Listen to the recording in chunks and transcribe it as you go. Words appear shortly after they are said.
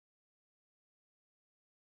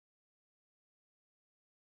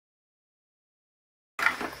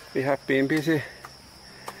We have been busy.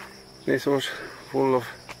 This was full of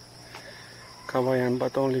kawayan,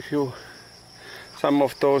 but only few. Some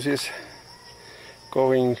of those is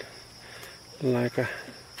going like a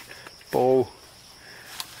bow.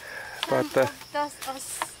 But those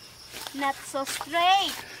are not so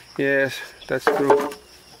straight. yes, that's true.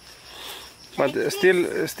 But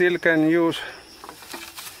still can use.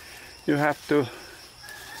 You have to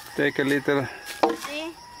take a little.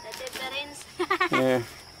 See the difference. Yeah.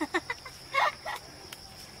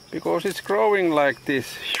 Because it's growing like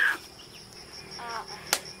this.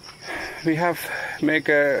 We have make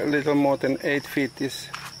a little more than 8 feet. This,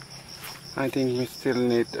 I think we still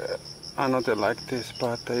need another like this,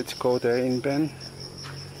 but it's go there in Ben.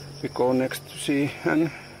 We go next to see,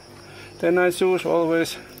 and then I choose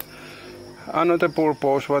always another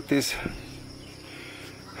purpose. What is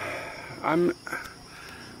I'm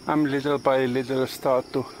little by little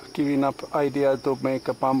start to giving up idea to make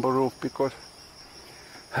a bamboo roof, because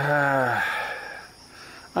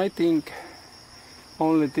I think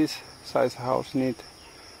only this size house need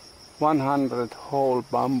 100 whole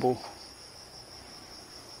bamboo,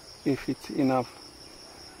 if it's enough.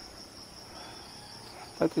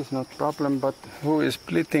 That is not problem, but who is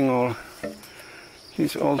splitting all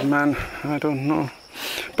this old man? I don't know.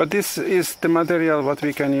 But this is the material what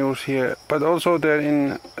we can use here. But also there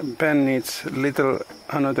in Ben needs little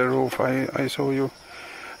another roof. I show you,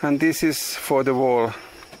 and this is for the wall.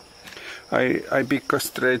 I pick a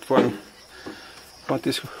straight one, but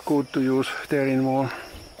it's good to use there in wall.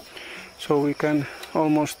 So we can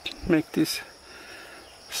almost make this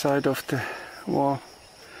side of the wall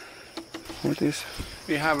with this.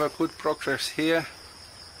 We have a good progress here.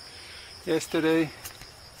 Yesterday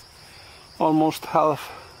almost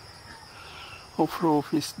half of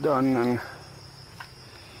roof is done, and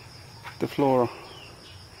the floor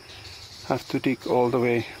have to dig all the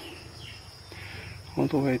way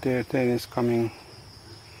there. Then is coming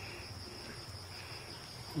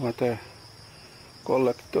water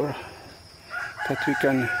collector that we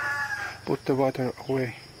can put the water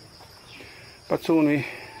away. But soon we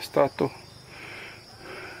start to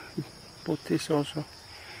put this also.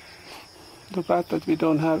 The bad that we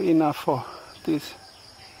don't have enough for this.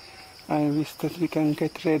 I wish that we can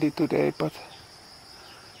get ready today, but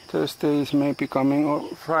Thursday is maybe coming, or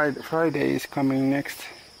Friday is coming next.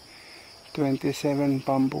 27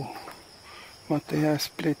 bamboo. What they have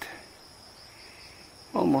split.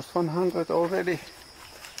 Almost 100 already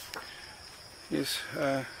is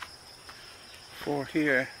for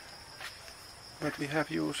here. But we have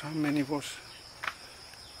used, how many was?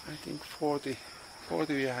 I think 40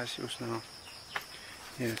 we have used now.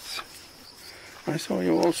 Yes. I saw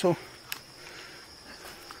you also.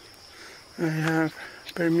 I have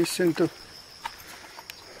permission to.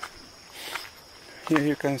 Here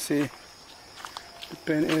you can see the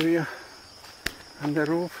pen area and the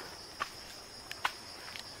roof.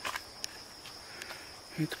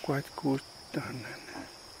 It's quite good done.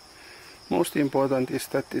 Most important is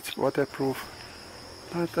that it's waterproof.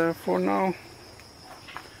 But for now,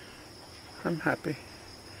 I'm happy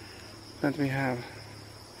that we have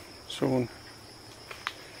soon.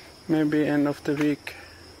 Maybe end of the week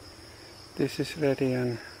this is ready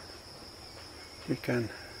and we can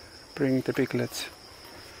bring the piglets.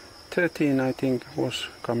 13 I think was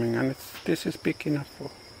coming, and this is big enough for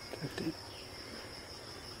 13.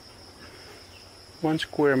 1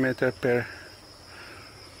 square meter per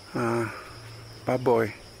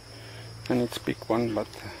baboy, and it's big one, but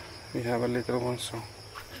we have a little one, so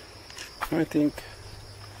I think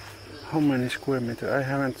how many square meter I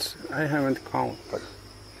haven't count, but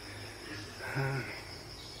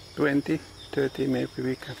 20, 30 maybe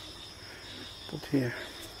we can put here.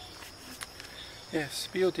 Yes,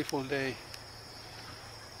 beautiful day.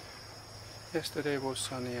 Yesterday was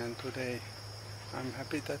sunny, and today I'm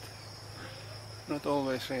happy that not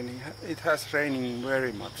always raining. It has raining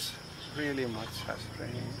very much, really much has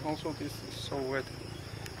raining. Also this is so wet.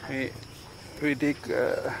 We dig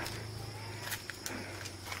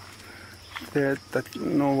there that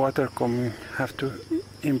no water coming. Have to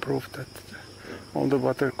improve that. All the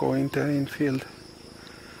water going there in field.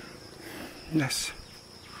 Yes.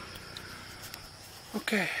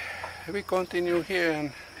 Okay, we continue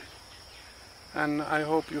here, and I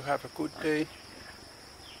hope you have a good day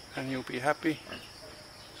and you'll be happy,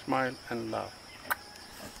 smile and laugh.